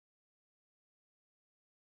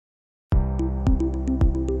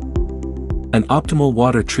An optimal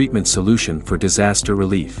water treatment solution for disaster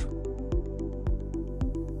relief.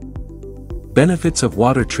 Benefits of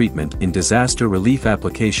water treatment in disaster relief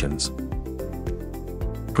applications.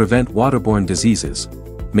 Prevent waterborne diseases.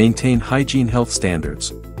 Maintain hygiene health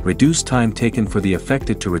standards. Reduce time taken for the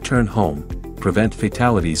affected to return home. Prevent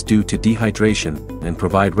fatalities due to dehydration, and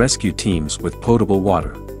provide rescue teams with potable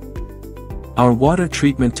water. Our water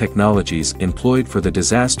treatment technologies employed for the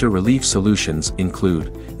disaster relief solutions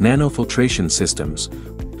include nanofiltration systems,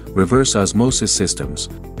 reverse osmosis systems,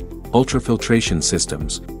 ultrafiltration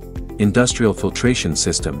systems, industrial filtration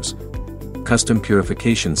systems, custom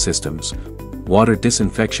purification systems, water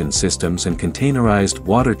disinfection systems, and containerized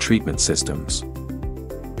water treatment systems.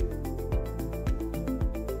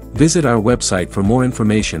 Visit our website for more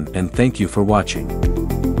information, and thank you for watching.